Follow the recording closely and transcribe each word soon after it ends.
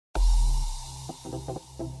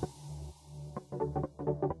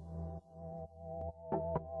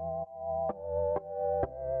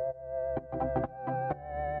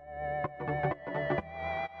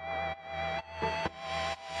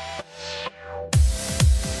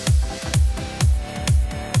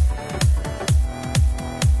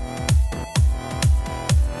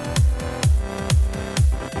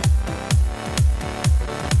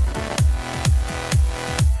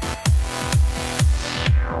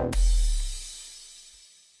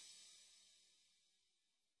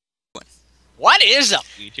What is up,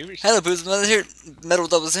 YouTubers? Hello, Booze Mother here. Metal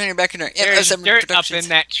Doubles here, back in our There's dirt up in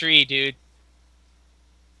that tree, dude.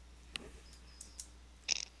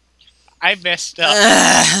 I messed up.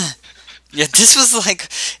 Yeah, this was like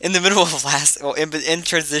in the middle of in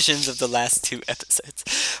transitions of the last 2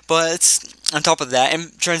 episodes. But on top of that,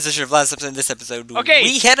 in transition of last episode and this episode, okay,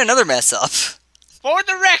 we had another mess up. For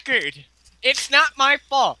the record, it's not my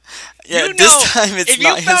fault. Yeah, you this know, time it's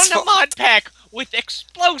not his fault. If you found a mod pack with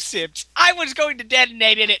explosives, I was going to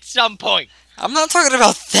detonate it at some point. I'm not talking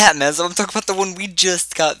about that mess. I'm talking about the one we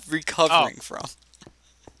just got recovering from.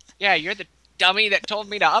 Yeah, you're the dummy that told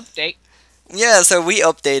me to update. Yeah, so we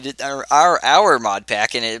updated our mod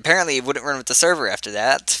pack, and apparently it wouldn't run with the server after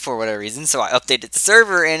that, for whatever reason, so I updated the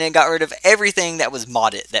server, and it got rid of everything that was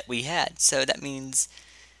modded that we had. So that means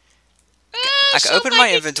I can open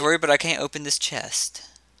my inventory, but I can't open this chest.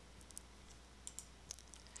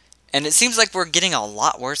 And it seems like we're getting a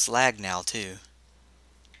lot worse lag now, too.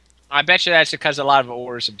 I bet you that's because a lot of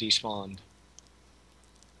ores have despawned.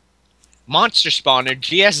 Monster spawner,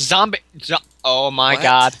 GS zombie... oh my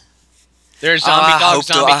god. There's zombie dogs,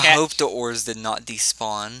 zombie cats. I hope the ores did not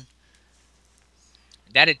despawn.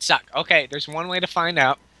 That'd suck. Okay, there's one way to find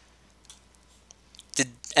out.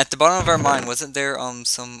 At the bottom of our mine, wasn't there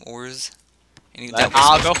some ores?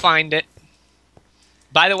 I'll go find it.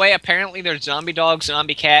 By the way, apparently there's zombie dogs,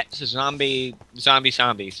 zombie cats, zombies.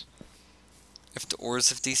 If the ores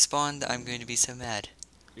have despawned, I'm going to be so mad.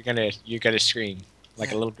 You're gonna scream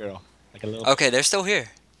like a little girl, Okay, they're still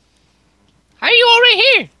here. How are you already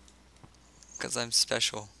here? Because I'm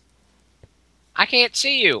special. I can't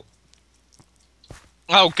see you.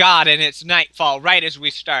 Oh god, and it's nightfall right as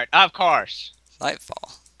we start. Of course.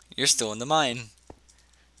 Nightfall. You're still in the mine.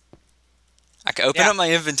 I can open up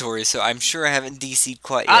my inventory, so I'm sure I haven't DC'd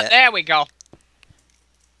quite yet. There we go.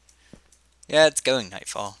 Yeah, it's going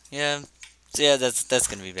nightfall. Yeah, so yeah, that's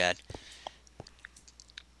gonna be bad.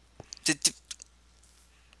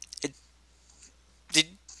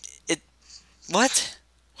 What?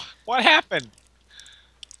 What happened?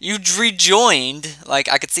 You rejoined. Like,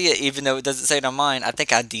 I could see it even though it doesn't say it on mine. I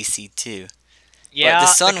think I DC'd too. Yeah,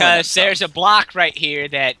 because there's a block right here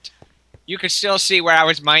that you can still see where I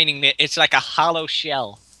was mining it. It's like a hollow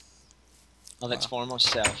shell of its foremost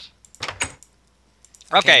self.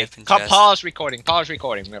 Okay, pause recording. Pause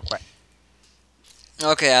recording real quick.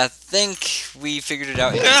 Okay, I think we figured it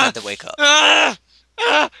out and just had to wake up.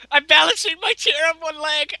 I'm balancing my chair on one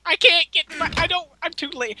leg. I can't get I'm too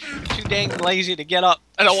dang lazy to get up.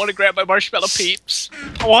 I don't want to grab my marshmallow peeps.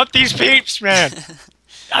 I want these peeps, man.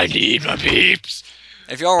 I need my peeps.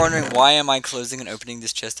 If y'all are wondering why am I closing and opening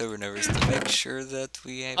this chest over and over, is to make sure that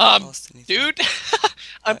we haven't lost anything. Dude,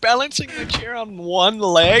 I'm balancing the chair on one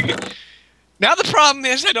leg. Now the problem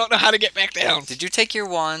is I don't know how to get back down. Did you take your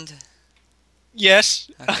wand? Yes.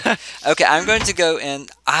 Okay. Okay, I'm going to go and...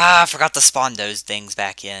 I forgot to spawn those things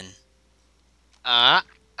back in. Ow.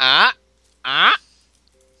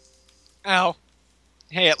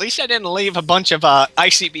 Hey, at least I didn't leave a bunch of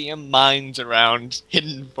ICBM mines around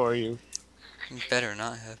hidden for you. You better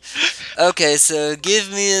not have. Okay, so give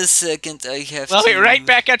me a second. I have to... I'll be right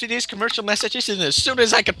back after these commercial messages, and as soon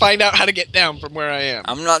as I can find out how to get down from where I am.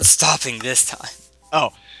 I'm not stopping this time.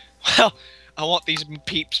 Oh. Well, I want these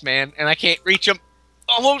peeps, man, and I can't reach them.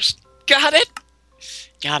 Almost got it.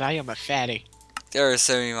 God, I am a fatty. There are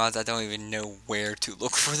so many mods, I don't even know where to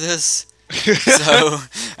look for this. So,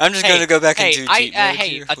 I'm just going to go back into cheat mode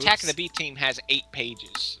here. Attack of the B team has 8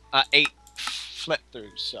 pages. 8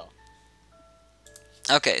 flip-throughs, so...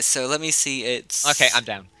 Okay, so let me see, it's... Okay, I'm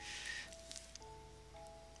down.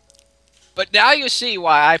 But now you see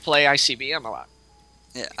why I play ICBM a lot.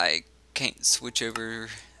 Yeah, I can't switch over...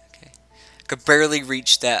 Okay. I could barely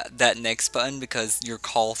reach that next button because your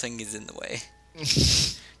call thing is in the way.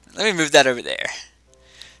 Let me move that over there.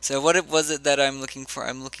 So what was it that I'm looking for?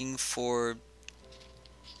 I'm looking for...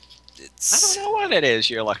 I don't know what it is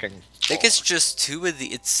you're looking for. I think it's just 2 of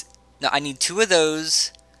the... No, I need 2 of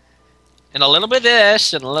those... And a little bit of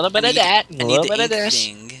this, and a little bit of that, and a little bit of this.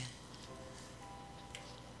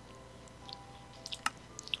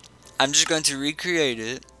 I'm just going to recreate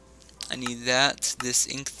it. I need that, this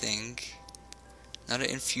ink thing. Not an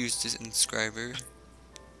infused inscriber.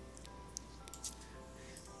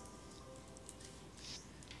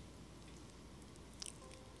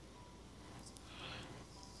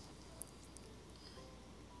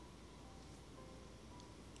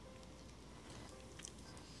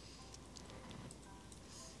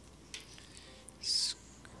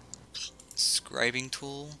 Scribing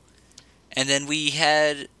tool. And then we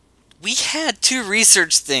had 2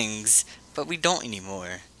 research things, but we don't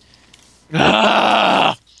anymore.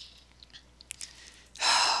 Ah!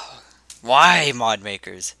 Why, mod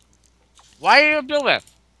makers? Why do you do that?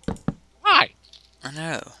 Why? I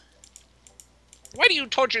know. Why do you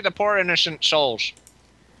torture the poor innocent souls?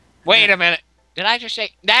 Wait a minute. Did I just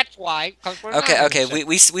say that's why? 'Cause we're Okay, not okay.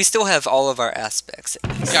 innocent. We still have all of our aspects.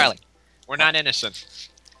 Charlie, we're not innocent.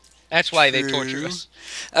 That's why they torture us.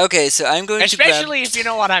 Okay, so I'm going Especially if you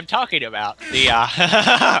know what I'm talking about. The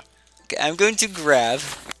Okay, I'm going to grab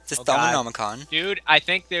the Thaumanomicon. Dude, I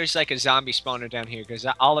think there's like a zombie spawner down here because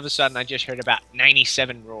all of a sudden I just heard about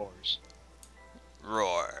 97 roars.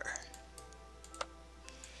 Roar.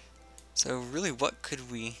 So really, what could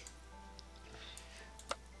we?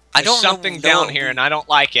 There's something down here, and I don't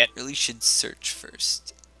like it. Really should search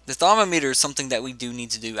first. The thermometer is something that we do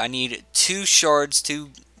need to do. I need 2 shards,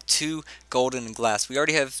 two golden and glass. We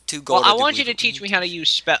already have 2 golden. Well, I want you to teach me how to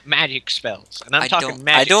use magic spells, and I'm talking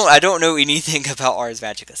magic. I don't know anything about Ars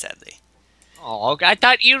Magica, sadly. Oh, I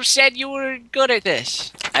thought you said you were good at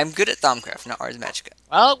this. I'm good at Thaumcraft, not Ars Magica.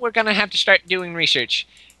 Well, we're gonna have to start doing research.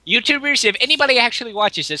 YouTubers, if anybody actually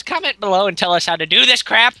watches this, comment below and tell us how to do this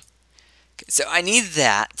crap. Okay, so I need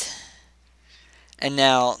that. And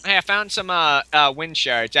now... Hey, I found some wind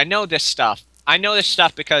shards. I know this stuff. I know this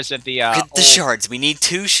stuff because of the the shards. We need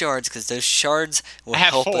 2 shards because those shards will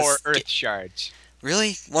help us. I have 4 earth shards.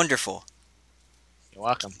 Really? Wonderful. You're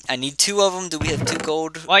welcome. I need 2 of them. Do we have 2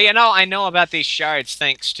 gold? Well, you know, I know about these shards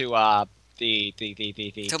thanks to Tell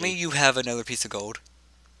me you have another piece of gold.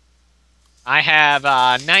 I have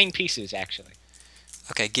 9 pieces actually.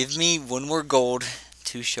 Okay, give me 1 more gold,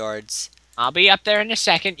 2 shards. I'll be up there in a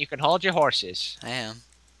second. You can hold your horses. I am.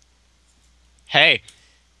 Hey,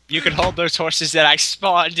 you can hold those horses that I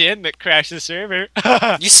spawned in that crashed the server.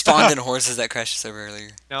 You spawned in horses that crashed the server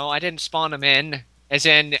earlier. No, I didn't spawn them in. As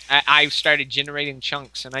in, I started generating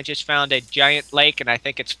chunks, and I just found a giant lake, and I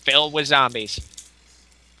think it's filled with zombies.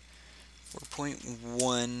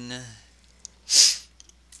 4.1.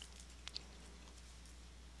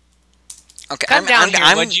 Okay, Come down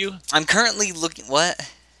here, would you? I'm currently looking.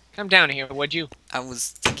 What? Come down here, would you? I was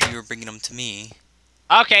thinking you were bringing them to me.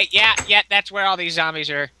 Okay, yeah, that's where all these zombies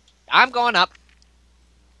are. I'm going up.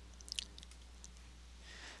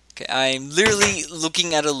 Okay, I'm literally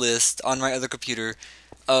looking at a list on my other computer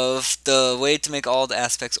of the way to make all the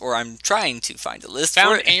aspects, or I'm trying to find a list for it.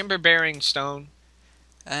 Found amber bearing stone.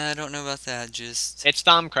 I don't know about that, just... It's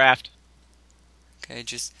Thaumcraft. Okay,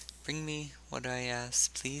 just bring me what I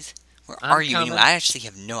asked, please. Where are you anyway? I actually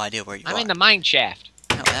have no idea where you are. I'm in the mine shaft.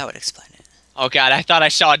 Oh, that would explain it. Oh god, I thought I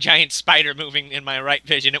saw a giant spider moving in my right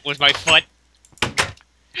vision. It was my foot.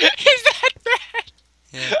 Is that bad?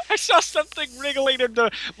 Yeah. I saw something wriggling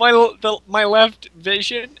into my left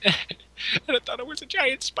vision, and I thought it was a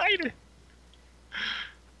giant spider.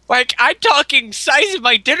 Like, I'm talking size of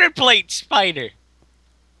my dinner plate spider.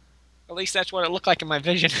 At least that's what it looked like in my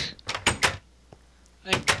vision.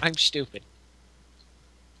 I'm stupid.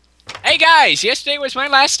 Hey guys, yesterday was my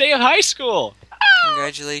last day of high school.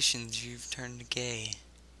 Congratulations, you've turned gay.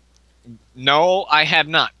 No, I have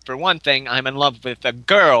not. For one thing, I'm in love with a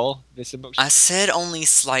girl. I said only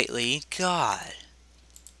slightly. God.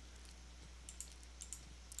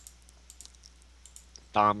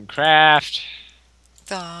 Thaumcraft.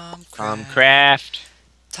 Thaumcraft.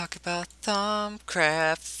 Talk about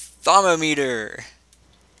Thaumcraft. Thermometer.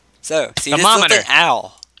 So, see Thermometer. This little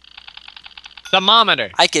owl.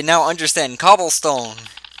 Thermometer. I can now understand cobblestone.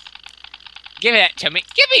 Give it to me.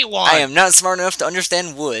 Give me one. I am not smart enough to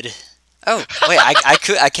understand wood. Oh, wait,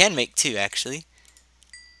 I can make 2 actually.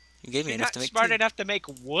 You gave me enough to make 2. Smart enough to make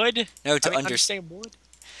wood? No, to understand wood.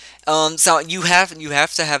 So you have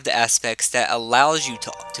to have the aspects that allows you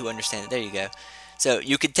to understand it. There you go. So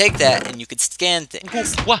you could take that and you could scan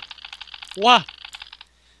things. What? What?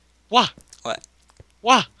 What? What?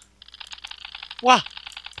 What? What?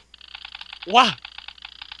 What?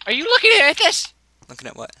 Are you looking at this? Looking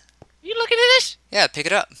at what? Are you looking at this? Yeah, pick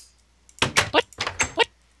it up. What?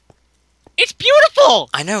 It's beautiful!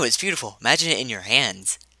 I know, it's beautiful. Imagine it in your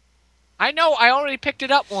hands. I know, I already picked it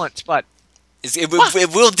up once, but... It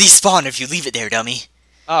will despawn if you leave it there, dummy.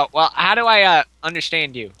 Oh, well, how do I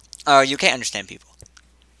understand you? Oh, you can't understand people.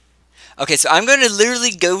 Okay, so I'm going to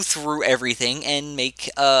literally go through everything and make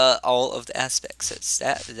all of the aspects. So it's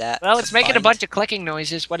that. Well, it's making a combined. bunch of clicking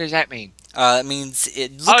noises. What does that mean? It means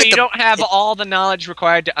it. Oh, you don't have all the knowledge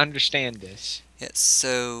required to understand this. Yes,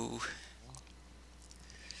 so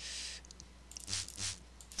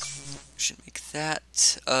should make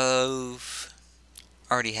that of.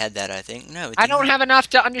 Already had that, I think. No, I don't have enough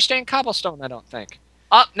to understand cobblestone. I don't think.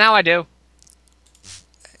 Oh, now I do.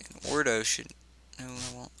 Ordo should. No,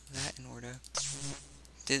 I want that in Ordo.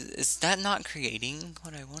 Is that not creating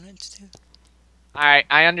what I wanted to do? Alright,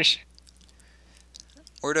 I understand.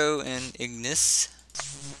 Ordo and Ignis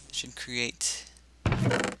should create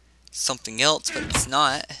something else, but it's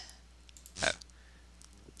not. Oh.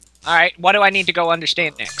 Alright, what do I need to go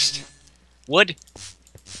understand next? Wood?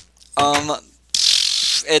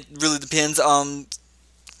 It really depends.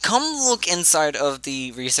 Come look inside of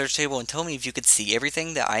the research table and tell me if you could see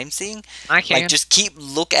everything that I'm seeing. I can. Like, just keep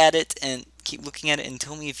looking at it and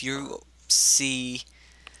tell me if you see.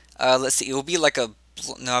 Let's see. It will be like a.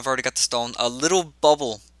 No, I've already got the stone. A little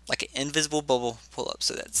bubble, like an invisible bubble, pull up.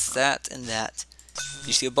 So that's that and that.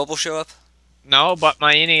 You see a bubble show up? No, but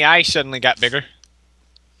my NEI suddenly got bigger.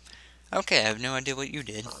 Okay, I have no idea what you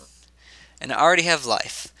did. And I already have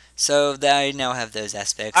life. So I now have those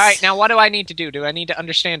aspects. Alright, now what do I need to do? Do I need to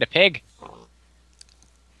understand a pig?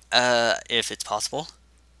 If it's possible.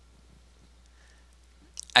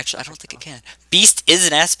 Actually, I don't think it can. Beast is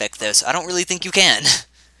an aspect, though, so I don't really think you can.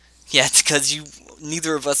 Yet, because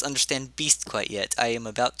neither of us understand Beast quite yet. I am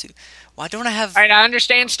about to. Why don't I have... Alright, I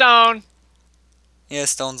understand stone. Yeah,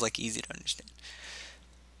 stone's, like, easy to understand.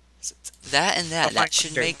 So that and that. That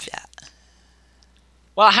should make that.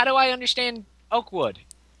 Well, how do I understand oak wood?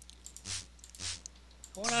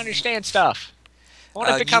 I want to understand stuff. I want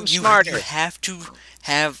to become smarter. You have to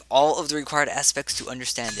have all of the required aspects to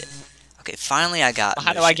understand it. Okay, finally I got. Well,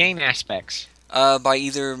 how do I gain aspects? By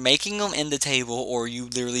either making them in the table, or you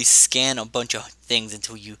literally scan a bunch of things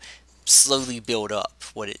until you slowly build up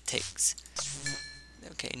what it takes.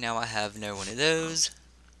 Okay, now I have no one of those.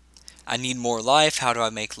 I need more life. How do I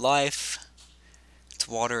make life? It's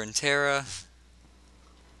water and Terra.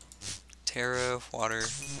 Terra, water.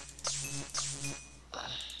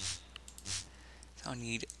 I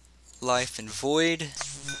need life and void.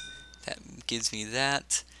 That gives me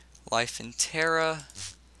that. Life and Terra.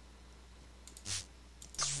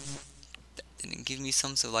 That didn't give me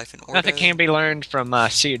some, so life and Ordo. Nothing can be learned from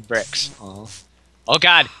seared bricks. Oh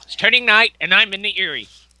god, it's turning night and I'm in the Eyrie.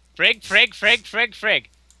 Frig, frig, frig, frig, frig.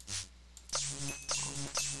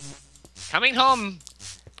 Coming home.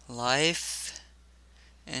 Life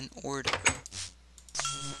and Ordo.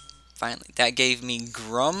 Finally, that gave me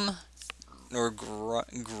Grum. Or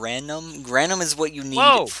Granum. Granum is what you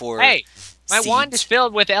need for hey, my seeds. wand is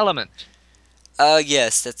filled with element.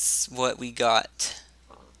 Yes, that's what we got.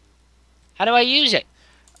 How do I use it?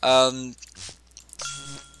 You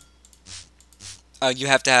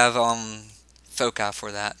have to have, foci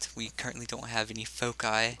for that. We currently don't have any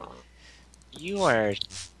foci. You are...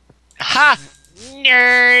 Ha!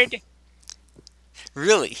 Nerd!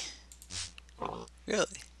 Really?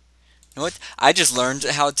 Really? You know what? I just learned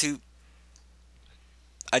how to...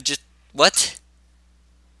 What?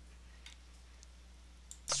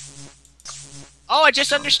 Oh, I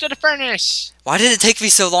just understood a furnace! Why did it take me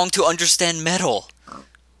so long to understand metal?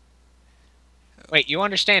 Wait, you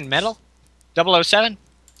understand metal? 007?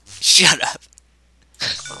 Shut up.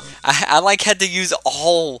 I like had to use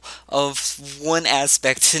all of one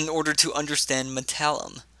aspect in order to understand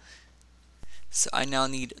metallum. So I now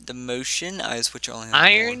need the motion. I switch only.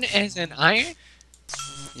 Iron as in iron?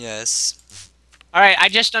 Yes. Alright, I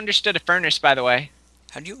just understood a furnace, by the way.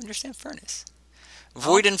 How do you understand furnace?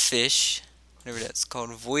 Void and fish. Whatever that's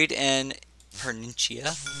called. Void and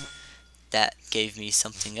pernicia. That gave me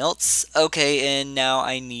something else. Okay, and now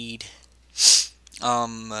I need...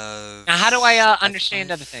 now, how do I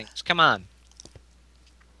understand other things? Come on.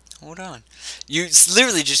 Hold on. You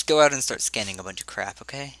literally just go out and start scanning a bunch of crap,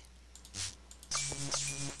 okay?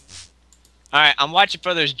 Alright, I'm watching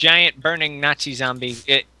for those giant burning Nazi zombies.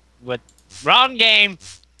 Wrong game!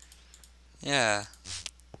 Yeah.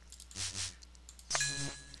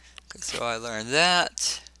 Okay, so I learned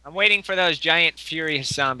that. I'm waiting for those giant furious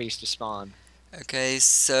zombies to spawn. Okay,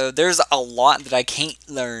 so there's a lot that I can't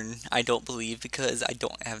learn, I don't believe, because I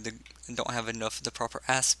don't have enough of the proper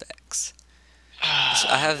aspects. So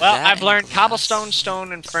I have well, that I've learned glass. cobblestone,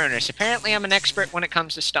 stone, and furnace. Apparently I'm an expert when it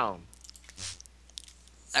comes to stone.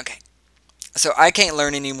 Okay. So I can't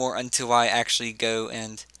learn anymore until I actually go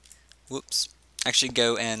and... Whoops. Actually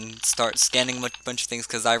go and start scanning a bunch of things,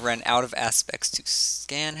 because I ran out of aspects to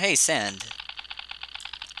scan. Hey, sand.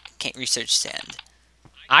 can't research sand.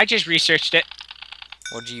 I just researched it.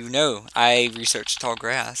 What do you know? I researched tall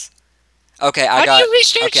grass. Okay, How do you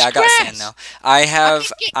research I got sand now. I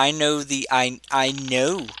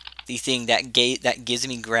know the thing that gives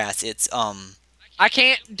me grass. It's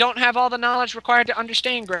don't have all the knowledge required to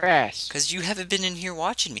understand grass. Because you haven't been in here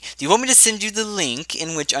watching me. Do you want me to send you the link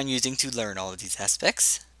in which I'm using to learn all of these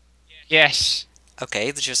aspects? Yes.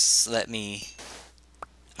 Okay, just let me...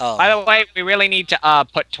 By the way, we really need to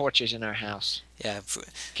put torches in our house. Yeah. In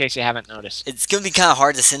case you haven't noticed. It's going to be kind of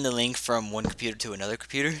hard to send the link from one computer to another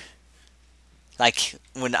computer. Like,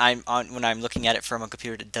 when I'm looking at it from a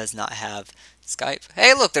computer that does not have Skype.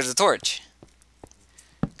 Hey, look, there's a torch.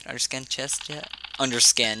 Can I underscan chest yet?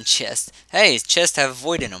 Underscan chest. Hey, chests have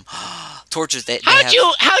void in them. Torches.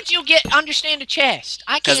 How'd you understand a chest?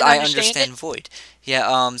 I can't understand void.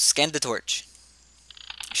 Yeah. Scan the torch.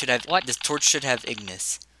 Should have what? This torch should have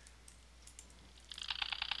Ignis.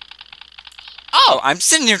 Oh, I'm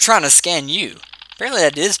sitting here trying to scan you. Apparently,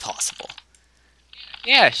 that is possible.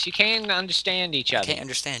 Yes, you can understand each other. I can't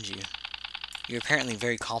understand you. You're apparently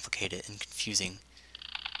very complicated and confusing.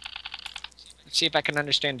 Let's see if I can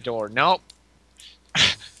understand the door. Nope.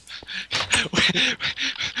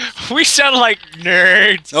 We sound like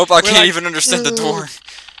nerds. Nope, I can't even understand the door.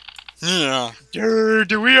 Yeah.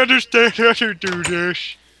 Do we understand how to do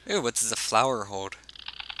this? Ooh, what does a flower hold?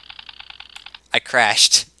 I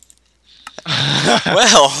crashed.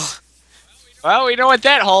 Well, we know what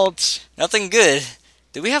that holds. Nothing good.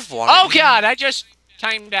 Do we have water? Oh God, I just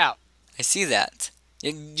timed out. I see that.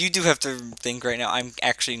 You do have to think right now. I'm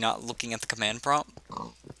actually not looking at the command prompt.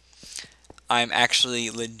 I'm actually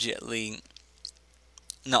legitly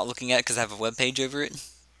not looking at it because I have a web page over it.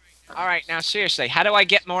 Alright, now seriously, how do I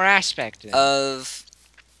get more aspect then?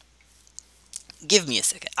 Give me a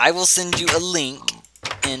second. I will send you a link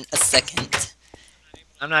in a second.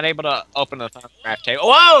 I'm not able to open the Thaumcraft table.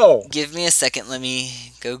 Whoa! Give me a second. Let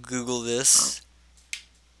me go Google this.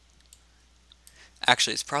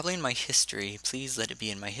 Actually, it's probably in my history. Please let it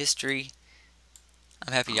be in my history.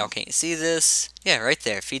 I'm happy y'all can't see this. Yeah, right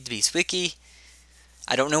there. Feed the Beast Wiki.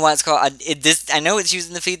 I don't know why it's called. I know it's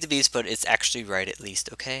using the Feed the Beast, but it's actually right at least,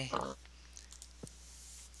 okay?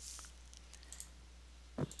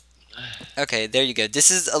 Okay, there you go.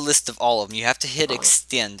 This is a list of all of them. You have to hit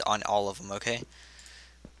extend on all of them, okay?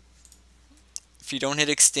 If you don't hit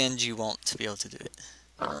extend, you won't be able to do it.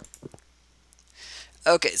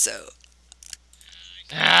 Okay, so...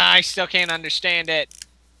 I still can't understand it.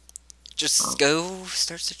 Just go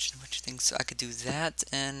start searching a bunch of things so I could do that,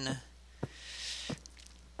 and...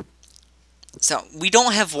 So, we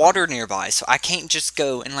don't have water nearby, so I can't just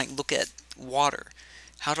go and, like, look at water.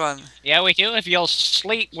 How do I... Yeah, we do. If you'll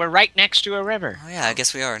sleep, we're right next to a river. Oh, yeah, I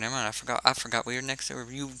guess we are. Never mind, I forgot we were next to a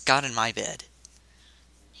river. You got in my bed.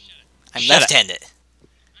 I'm left-handed.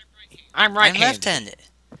 I'm right-handed. I'm left-handed.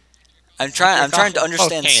 I'm trying to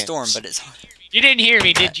understand Storm, but it's hard. You didn't hear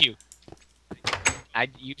me, did you? I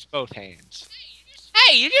used both hands.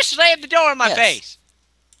 Hey, you just slammed the door in my face.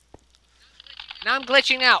 Now I'm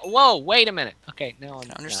glitching out. Whoa, wait a minute. Okay, now I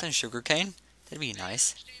understand sugarcane. That'd be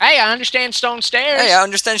nice. Hey, I understand stone stairs. Hey, I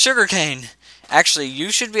understand sugarcane. Actually,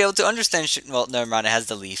 you should be able to understand. Well, never mind. It has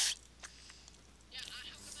the leaf.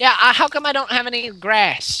 Yeah. How come I don't have any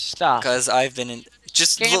grass stuff? Because I've been in.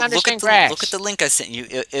 Just look at the link I sent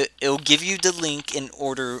you. It'll give you the link in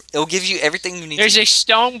order. It'll give you everything you need. There's a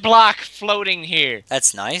stone block floating here.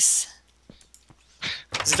 That's nice.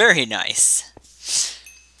 It's very nice.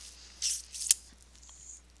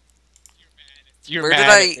 Where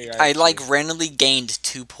did I like randomly gained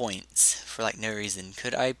 2 points for like no reason.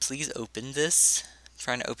 Could I please open this? I'm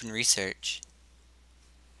trying to open research.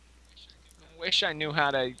 I wish I knew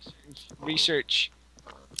how to research.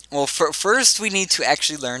 Well, first we need to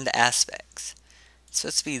actually learn the aspects. It's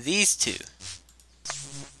supposed to be these two.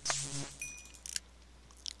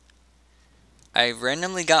 I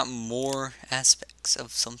randomly got more aspects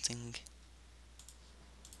of something.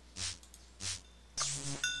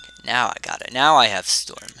 Okay, now I got it. Now I have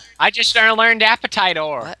Storm. I just learned Appetite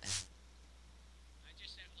Ore. What?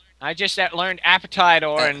 I just learned Appetite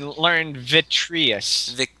Ore and learned Vitreous.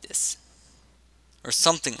 Victus. Or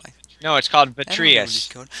something like that. No, it's called Vitreous.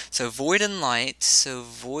 So Void and Light. So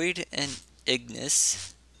Void and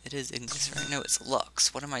Ignis. It is Ignis, right? No, it's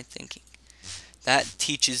Lux. What am I thinking? That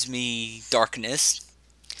teaches me Darkness.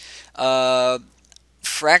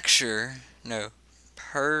 Fracture. No.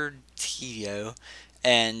 Pertio.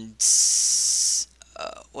 And...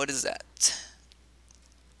 what is that?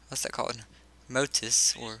 What's that called?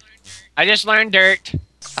 Motus, or... I just learned Dirt.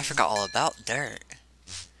 I forgot all about Dirt.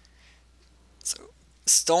 So,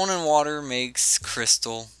 Stone and Water makes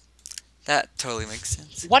Crystal. That totally makes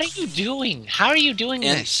sense. What are you doing? How are you doing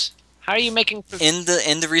this? How are you making... In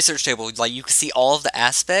the research table, like, you can see all of the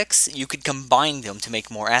aspects. You could combine them to make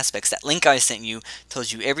more aspects. That link I sent you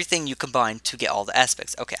tells you everything you combine to get all the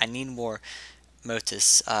aspects. Okay, I need more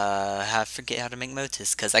Motus. I forget how to make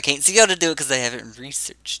Motus, because I can't see how to do it because I haven't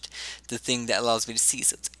researched the thing that allows me to see.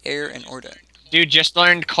 So it's air and order. Dude, just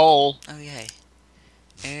learned coal. Oh, yay.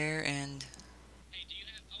 Air and...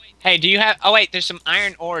 Hey, do you have... Oh, wait, there's some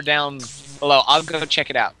iron ore down below. I'll go check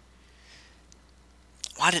it out.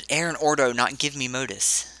 Why did air and ordo not give me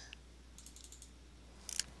Motus?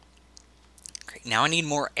 Great, now I need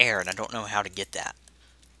more air, and I don't know how to get that.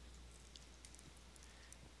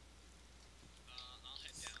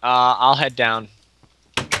 I'll head down.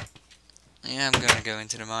 Yeah, I'm gonna go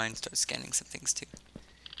into the mine, start scanning some things too.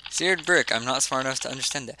 Seared brick, I'm not smart enough to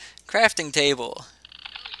understand that. Crafting table.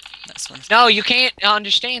 No, you can't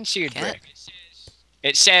understand seared brick.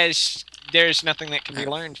 It says there's nothing that can be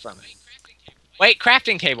learned from it. Wait,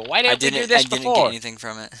 crafting table. Why didn't we do this before? I didn't get anything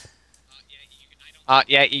from it.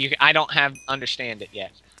 Yeah, I don't understand it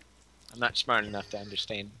yet. I'm not smart enough to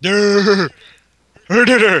understand. Nothing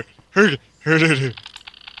that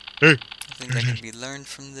can be learned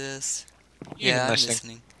from this. Yeah, I'm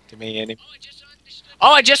listening to me anyway.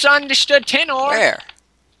 Oh, I just understood tin ore. Where?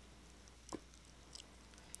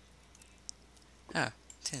 Oh,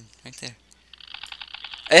 tin, right there.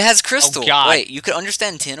 It has crystal. Oh, God. Wait, you could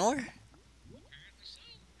understand tin ore?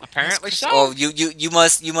 Apparently so. Oh, you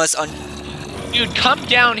must Dude, come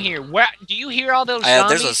down here. Where do you hear all those zombies?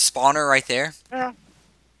 There's a spawner right there. Yeah.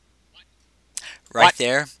 Right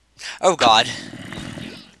there. Oh, God.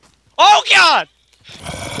 Oh, God!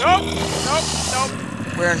 Nope.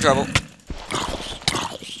 We're in trouble.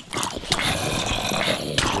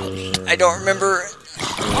 I don't remember.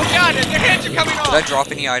 Oh, God, their heads are coming off. Did I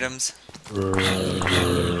drop any items?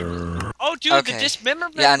 Oh, dude, okay. The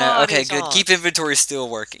dismemberment Yeah, no, mod okay, is good. on. Keep inventory still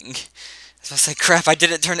working. I was about to say, crap, I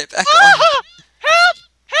didn't turn it back on. Help! Help!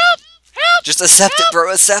 Help! Just accept it,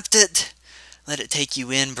 bro. Accept it. Let it take you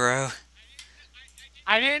in, bro.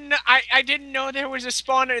 I didn't know there was a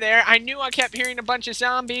spawner there. I knew I kept hearing a bunch of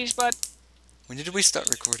zombies, but... When did we start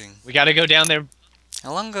recording? We gotta go down there.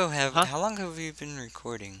 How long have we been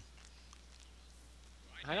recording?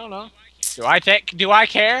 I don't know. Do I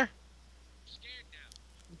care?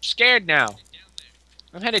 I'm scared now.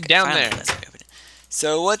 I'm headed down there.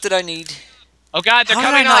 So what did I need? Oh, God, they're How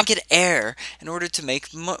coming did I up. not get air in order to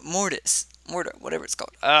make mortar, whatever it's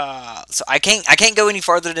called? So I can't go any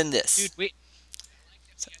farther than this.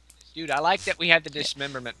 Dude, I like that we had the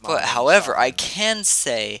dismemberment mod. But however, I can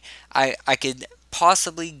say I could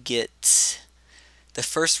possibly get the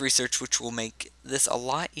first research, which will make this a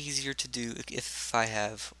lot easier to do if I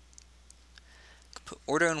have put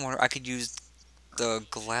order and water. I could use the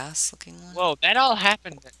glass looking one. Whoa, that all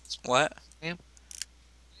happened. What?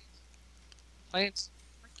 Plants.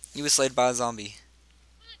 You was slayed by a zombie.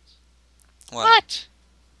 What?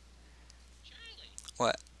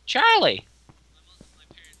 What? Charlie.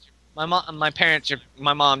 My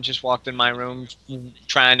mom just walked in my room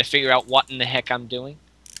trying to figure out what in the heck I'm doing.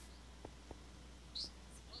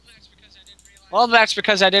 Well, that's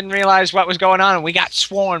because I didn't realize what was going on, and we got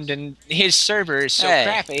swarmed, and his server is so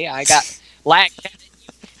crappy. I got lagged.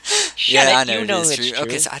 Yeah, I know, you know it's true.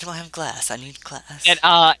 Okay, so I don't have glass. I need glass. And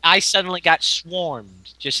I suddenly got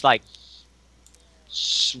swarmed, just like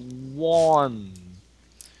swarmed.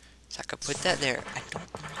 So I could put that there.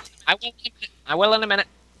 I will in a minute.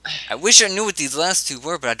 I wish I knew what these last two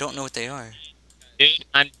were, but I don't know what they are. Dude,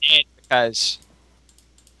 I'm dead because...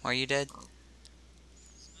 Why are you dead?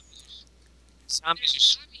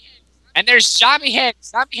 Zombies. And there's zombie heads!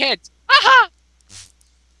 Zombie heads! Aha!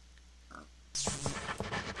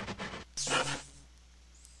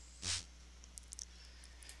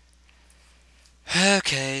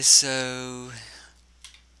 Okay, so...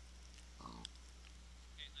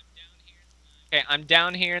 Okay, I'm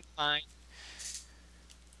down here in the mine.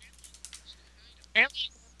 Apparently you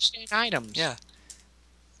understand items. Yeah.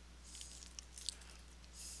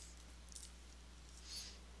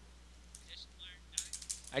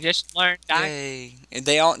 I just learned Yay.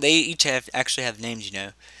 They each actually have names, you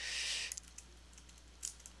know.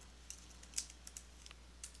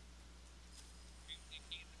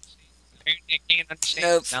 Apparently I can't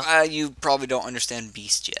understand. Nope, you probably don't understand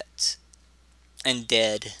beast yet. And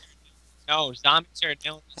dead. No, zombies are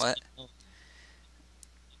known. What?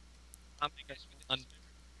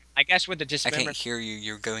 I guess with the I dismemberment... can't hear you,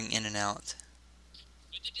 you're going in and out.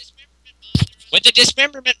 With the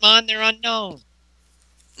dismemberment mod, they're unknown.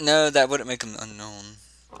 No, that wouldn't make them unknown.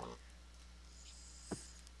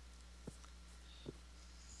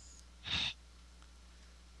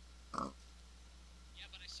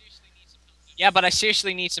 Yeah, but I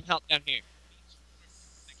seriously need some help down here.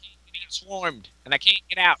 I'm being swarmed, and I can't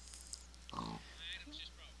get out.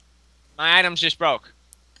 My items just broke.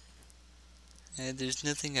 There's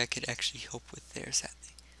nothing I could actually help with there, sadly.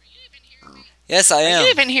 Yes, I Are am.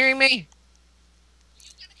 you even hearing me?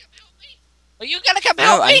 Are you gonna come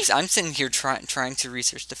help me? I'm sitting here trying to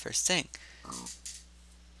research the first thing.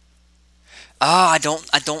 Ah, I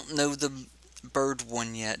don't know the bird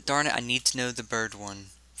one yet. Darn it, I need to know the bird one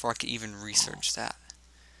before I can even research that.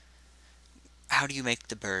 How do you make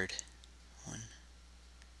the bird one?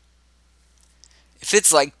 If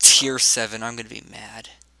it's like tier 7, I'm gonna be mad.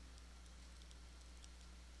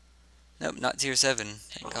 Nope, not tier 7.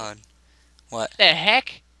 Thank God. What? The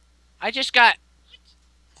heck? I just got...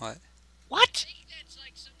 What? What?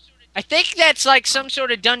 I think that's like some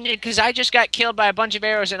sort of dungeon because I just got killed by a bunch of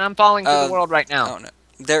arrows and I'm falling through the world right now. Oh no.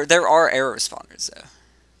 There are arrow spawners though.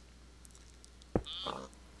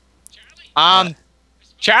 What?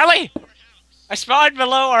 Charlie? I spawned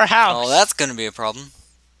below our house. Oh, that's gonna be a problem.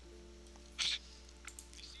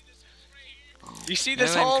 You see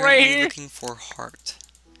this hole right here? Looking for heart.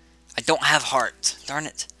 I don't have heart. Darn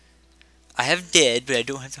it. I have dead, but I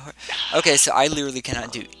don't have the heart. Okay, so I literally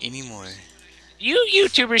cannot do any more. You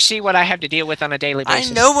YouTubers see what I have to deal with on a daily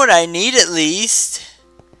basis. I know what I need at least.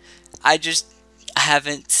 I just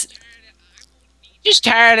haven't. Just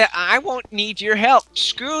tired of... I won't need your help.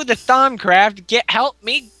 Screw the Thaumcraft. Help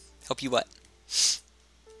me. Help you what?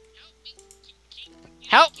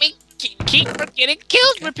 Help me keep from getting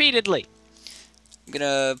killed repeatedly. I'm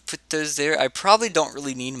gonna put those there. I probably don't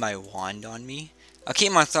really need my wand on me. I'll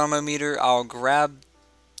keep my thermometer. I'll grab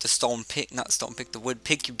the stone pick, not stone pick, the wood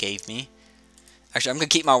pick you gave me. Actually, I'm gonna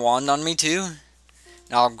keep my wand on me too.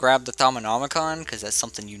 And I'll grab the Thaumonomicon, because that's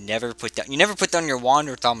something you never put down. You never put down your wand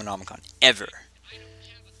or Thaumonomicon, ever.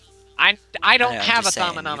 I don't have a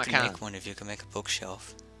Thaumonomicon. You can make one if you can make a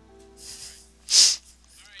bookshelf.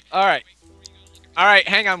 Alright. Alright,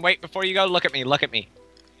 hang on, wait, before you go, look at me, look at me.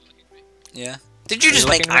 Yeah? Did you just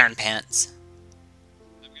make iron pants?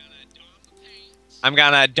 I'm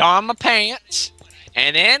gonna don my pants,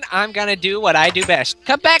 and then I'm gonna do what I do best.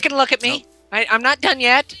 Come back and look at me. Nope. I'm not done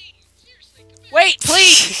yet. Wait,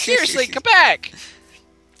 please! Seriously, come back!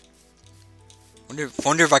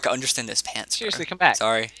 Wonder if I can understand this pants. Seriously, come back.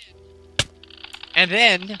 Sorry. And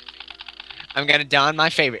then, I'm gonna don my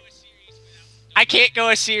favorite. I can't go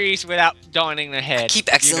a series without donning the head. I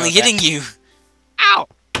keep accidentally hitting you. Ow!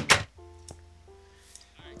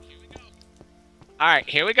 Alright,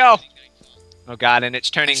 here we go. Oh god, and it's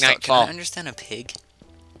turning nightfall. Can I understand a pig?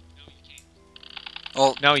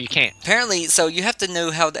 Well, no, you can't. Apparently, so you have to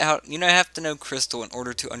know how you have to know crystal in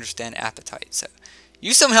order to understand appetite. So,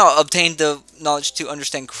 you somehow obtained the knowledge to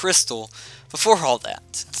understand crystal before all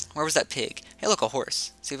that. Where was that pig? Hey, look, a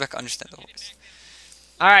horse. See if I can understand the horse.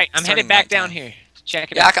 Alright, I'm headed back down here.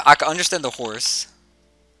 Check it out. Yeah, I can understand the horse.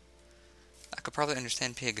 I could probably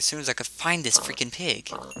understand pig as soon as I could find this freaking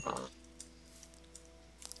pig.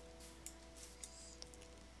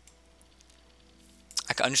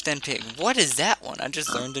 I can understand pig. What is that one? I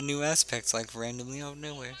just learned a new aspect, like, randomly out of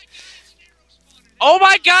nowhere. Oh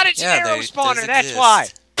my god, it's an arrow spawner, that's why!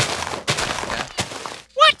 Yeah.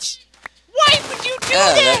 What? Why would you do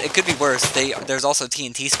that? It could be worse. There's also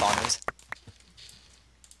TNT spawners.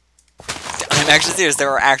 I'm actually serious,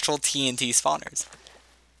 there are actual TNT spawners.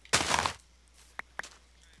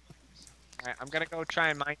 Alright, I'm gonna go try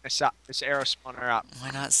and mine this arrow spawner up.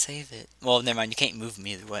 Why not save it? Well, never mind, you can't move them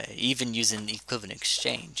either way. Even using equivalent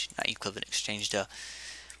exchange. Not equivalent exchange,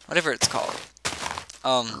 whatever it's called.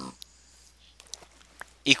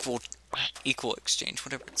 Equal exchange,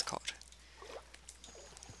 whatever it's called.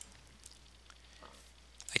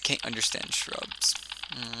 I can't understand shrubs.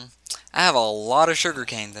 I have a lot of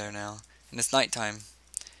sugarcane there now. And it's nighttime.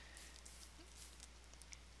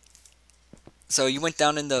 So you went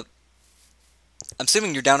down in the... I'm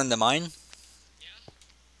assuming you're down in the mine?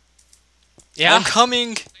 Yeah. I'm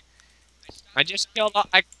coming! I just killed...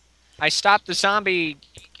 I stopped the zombie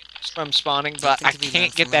from spawning, but I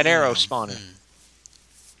can't get that arrow spawner.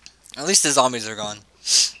 At least the zombies are gone.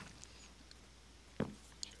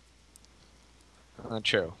 Not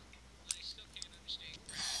true.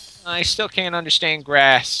 I still can't understand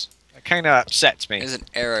grass. It kind of upsets me. There's an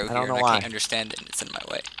arrow here and I why. can't understand it and it's in my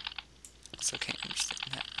way. Also can't understand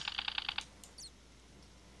that.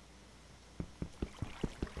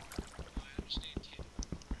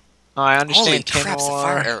 Oh, I understand. Holy crap, the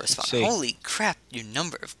fire arrow spawn. Holy crap, your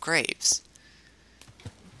number of graves.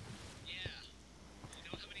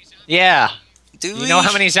 Yeah. Do you know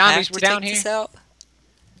how many zombies have were to down take here? This out?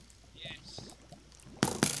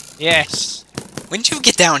 Yes. When did you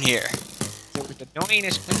get down here? Annoying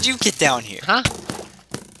as... When did you get down here? Huh?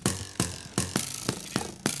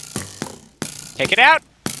 Take it out.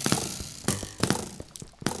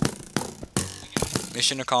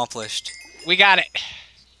 Mission accomplished. We got it.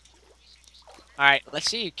 Alright, let's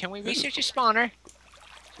see. Can we research a spawner?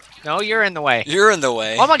 No, you're in the way. You're in the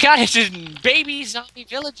way. Oh my god, it's a baby zombie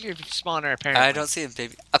villager spawner, apparently. I don't see a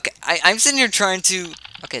baby. Okay, I'm sitting here trying to...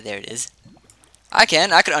 Okay, there it is. I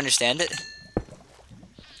could understand it.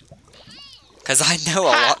 Because I know a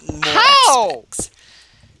lot more aspects.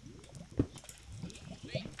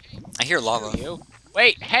 I hear lava.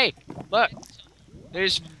 Wait, hey, look.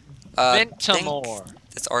 There's Ventimore.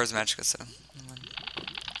 It's Ars Magica, so...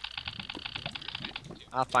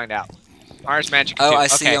 I'll find out. Ars Magica. Oh, I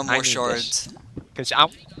see more shards. Because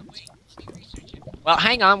well,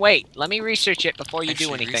 hang on, wait. Let me research it before you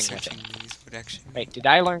do anything with it. Wait, did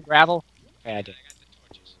I learn gravel? Okay, I did.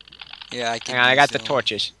 Yeah, I can. Hang on, I got the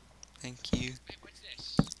torches. Thank you.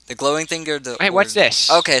 The glowing thing or the... Hey, what's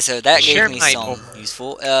this? Okay, so that gave me some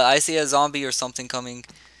useful. I see a zombie or something coming.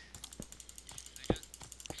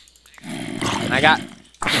 I got...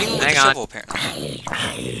 Hang on. Shovel,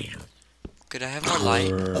 apparently. Could I have more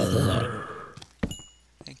light?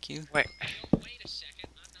 Thank you. Wait.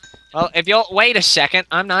 Well, if you'll wait a second,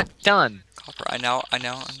 I'm not done. Copper, I know.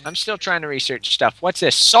 I'm still trying to research stuff. What's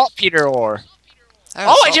this? Saltpeter ore.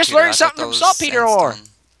 Oh, I just learned something from saltpeter ore.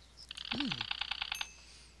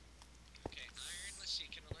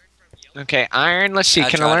 Okay, iron. Let's see.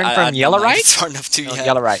 Can I learn from yellowite? No,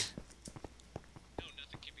 yellowite.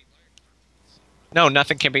 No,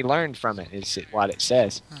 nothing can be learned from it. Is it what it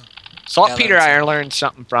says? Saltpeter I learned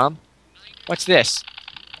something from. What's this?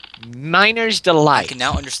 Miner's Delight. I can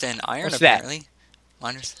now understand iron. What's apparently. That?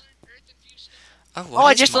 Miners. Oh,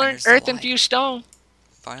 I just learned earth infused stone.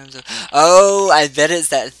 Oh, I bet it's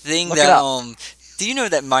that thing that Do you know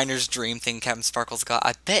that Miner's Dream thing Captain Sparkle's got?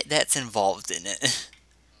 I bet that's involved in it.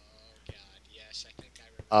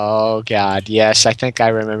 Oh god, yes, I think I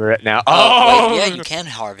remember it now. Oh, wait, yeah, you can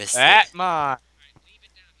harvest that mod.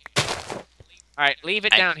 All right, leave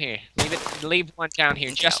it down here. Leave one down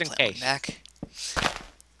here just in case. Back.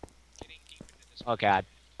 Oh god,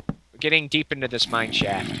 we're getting deep into this mine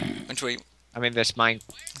shaft. Which way? I mean, this mine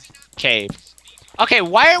cave. Okay,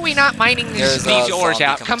 why are we not mining these ores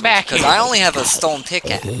out? Come back here. Because I only have a stone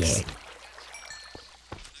pickaxe.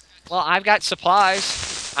 Well, I've got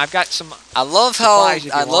supplies. I've got some. I love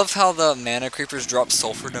how the mana creepers drop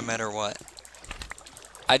sulfur no matter what.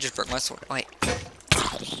 I just broke my sword. Wait.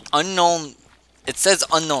 Unknown. It says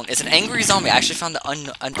unknown. It's an angry zombie. I actually found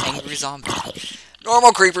an angry zombie.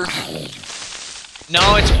 Normal creeper.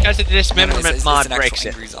 No, it's because of the dismemberment mod breaks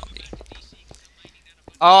it. Zombie.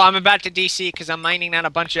 Oh, I'm about to DC because I'm mining out a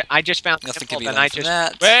bunch of. I just found nothing can be and I just.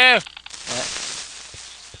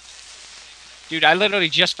 Dude, I literally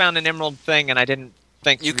just found an emerald thing and I didn't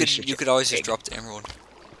think you could always just drop the emerald.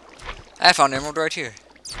 I found an emerald right here.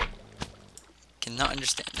 Cannot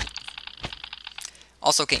understand it.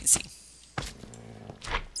 Also can't see.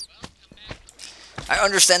 I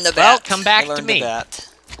understand the bat. Well, come back to me.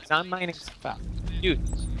 I'm mining stuff up. Dude,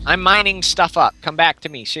 I'm mining stuff up. Come back to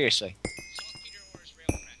me, seriously.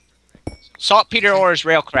 Saltpeter ore is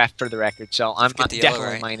railcraft for the record, so I'm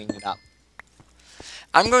definitely mining it up.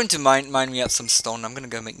 I'm going to mine me up some stone. I'm going to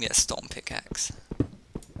go make me a stone pickaxe.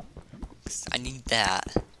 I need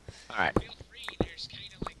that. Alright.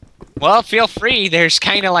 Well, feel free. There's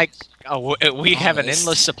kind of like... we have an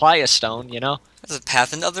endless supply of stone, you know? There's a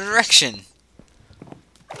path in the other direction.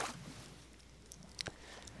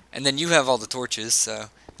 And then you have all the torches, so...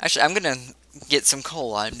 Actually, I'm going to get some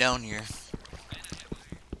coal. I'm down here.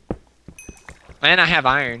 And I have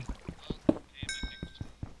iron.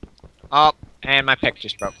 Oh, and my pick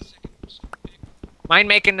just broke. Mind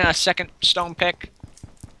making a second stone pick?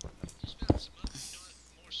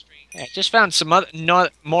 Yeah, just found some other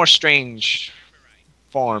more strange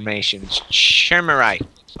formations. Shimmerite.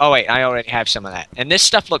 Oh wait, I already have some of that. And this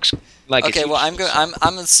stuff looks like okay. Well,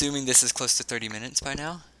 I'm assuming this is close to 30 minutes by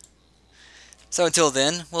now. So until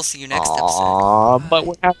then, we'll see you next episode. But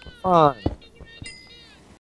we're having fun.